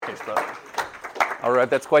Thanks, brother. All right,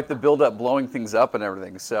 that's quite the build-up, blowing things up and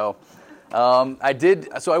everything. So,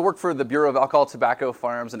 I work for the Bureau of Alcohol, Tobacco,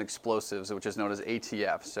 Firearms, and Explosives, which is known as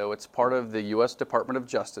ATF. So it's part of the U.S. Department of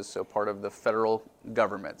Justice, so part of the federal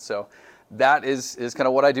government. So that is kind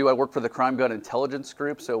of what I do. I work for the Crime Gun Intelligence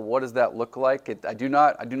Group. So what does that look like? I do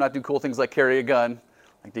not do cool things like carry a gun,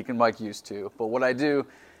 like Deacon Mike used to. But what I do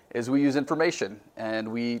is we use information and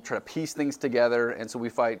we try to piece things together, and so we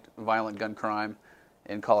fight violent gun crime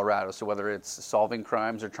in Colorado. So whether it's solving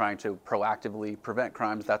crimes or trying to proactively prevent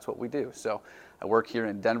crimes, that's what we do. So I work here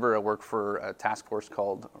in Denver. I work for a task force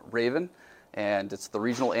called Raven, and it's the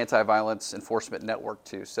Regional Anti-Violence Enforcement Network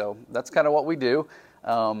too. So that's kind of what we do.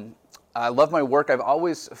 I love my work. I've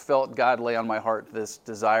always felt God lay on my heart this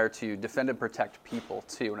desire to defend and protect people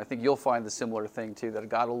too. And I think you'll find the similar thing too, that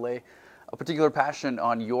God will lay a particular passion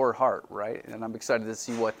on your heart, right? And I'm excited to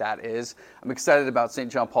see what that is. I'm excited about St.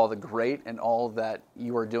 John Paul the Great and all that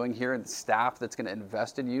you are doing here, and the staff that's going to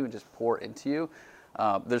invest in you and just pour into you.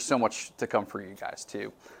 There's so much to come for you guys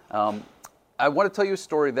too. I want to tell you a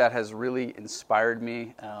story that has really inspired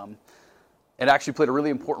me. It actually played a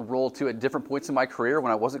really important role too at different points in my career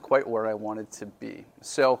when I wasn't quite where I wanted to be.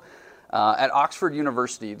 So at Oxford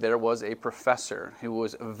University, there was a professor who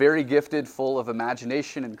was very gifted, full of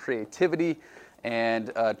imagination and creativity,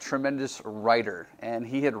 and a tremendous writer. And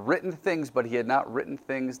he had written things, but he had not written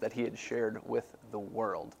things that he had shared with the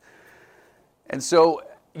world. And so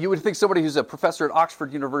you would think somebody who's a professor at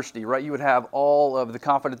Oxford University, right, you would have all of the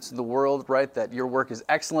confidence in the world, right, that your work is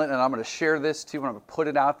excellent, and I'm going to share this too, and I'm going to put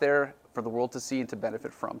it out there for the world to see and to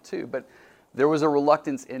benefit from too. But there was a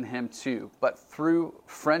reluctance in him too. But through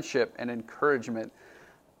friendship and encouragement,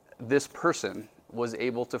 this person was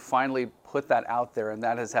able to finally put that out there, and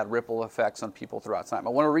that has had ripple effects on people throughout time. I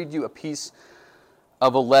want to read you a piece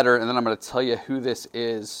of a letter, and then I'm going to tell you who this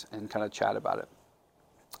is and kind of chat about it.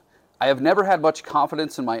 I have never had much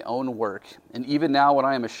confidence in my own work, and even now when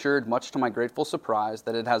I am assured, much to my grateful surprise,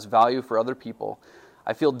 that it has value for other people,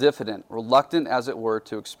 I feel diffident, reluctant as it were,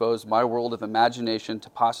 to expose my world of imagination to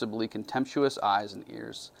possibly contemptuous eyes and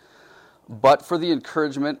ears. But for the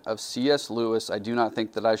encouragement of C.S. Lewis, I do not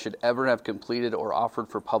think that I should ever have completed or offered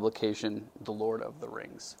for publication The Lord of the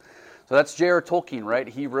Rings. So that's J.R. Tolkien, right?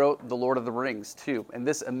 He wrote The Lord of the Rings too. And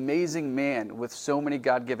this amazing man with so many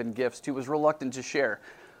God-given gifts too was reluctant to share.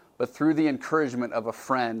 But through the encouragement of a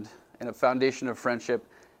friend and a foundation of friendship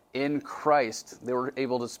in Christ, they were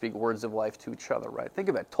able to speak words of life to each other, right? Think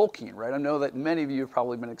about Tolkien, right? I know that many of you have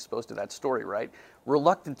probably been exposed to that story, right?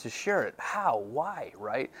 Reluctant to share it. How? Why,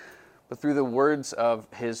 right? But through the words of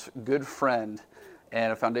his good friend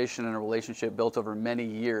and a foundation and a relationship built over many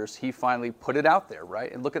years, he finally put it out there,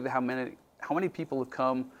 right? And look at how many people have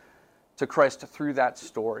come to Christ through that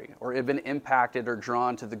story, or have been impacted or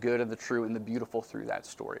drawn to the good and the true and the beautiful through that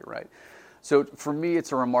story, right? So for me,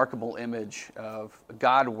 it's a remarkable image of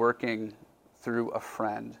God working through a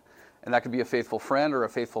friend. And that could be a faithful friend or a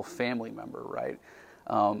faithful family member, right?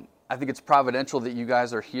 I think it's providential that you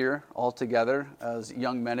guys are here all together as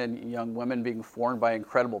young men and young women being formed by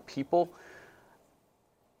incredible people.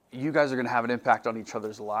 You guys are going to have an impact on each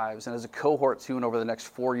other's lives. And as a cohort too, and over the next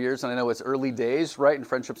 4 years, and I know it's early days, right? And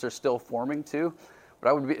friendships are still forming too. But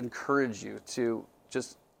I would encourage you to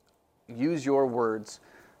just use your words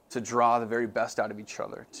to draw the very best out of each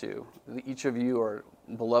other too. Each of you are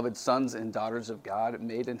beloved sons and daughters of God,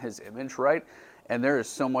 made in his image, right? And there is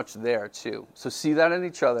so much there too. So see that in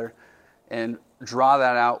each other and draw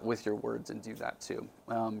that out with your words and do that too.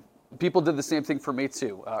 People did the same thing for me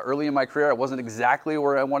too. Early in my career, I wasn't exactly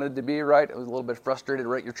where I wanted to be, right? I was a little bit frustrated,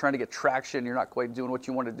 right? You're trying to get traction, you're not quite doing what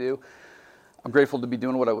you want to do. I'm grateful to be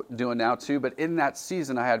doing what I'm doing now too, but in that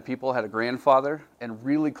season I had a grandfather and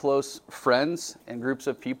really close friends and groups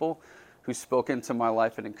of people who spoke into my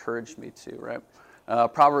life and encouraged me too, right?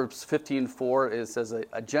 Proverbs 15:4 says,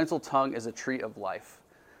 a gentle tongue is a tree of life.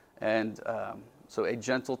 And so a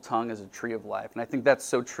gentle tongue is a tree of life. And I think that's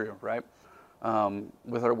so true, right?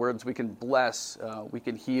 With our words, we can bless, we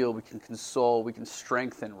can heal, we can console, we can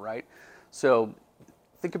strengthen, right? So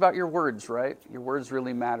think about your words, right? Your words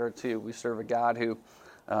really matter too. We serve a God who,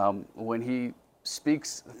 when he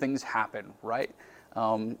speaks, things happen, right?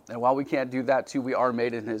 And while we can't do that too, we are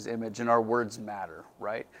made in his image, and our words matter,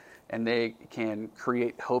 right? And they can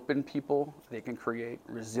create hope in people. They can create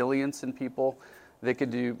resilience in people. They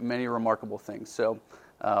can do many remarkable things. So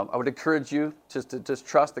I would encourage you to just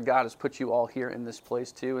trust that God has put you all here in this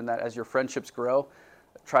place too, and that as your friendships grow,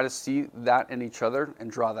 try to see that in each other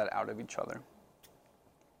and draw that out of each other.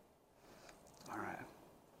 All right.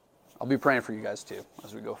 I'll be praying for you guys too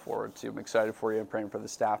as we go forward too. I'm excited for you. I'm praying for the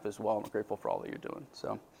staff as well. I'm grateful for all that you're doing.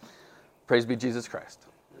 So praise be Jesus Christ.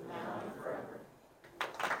 now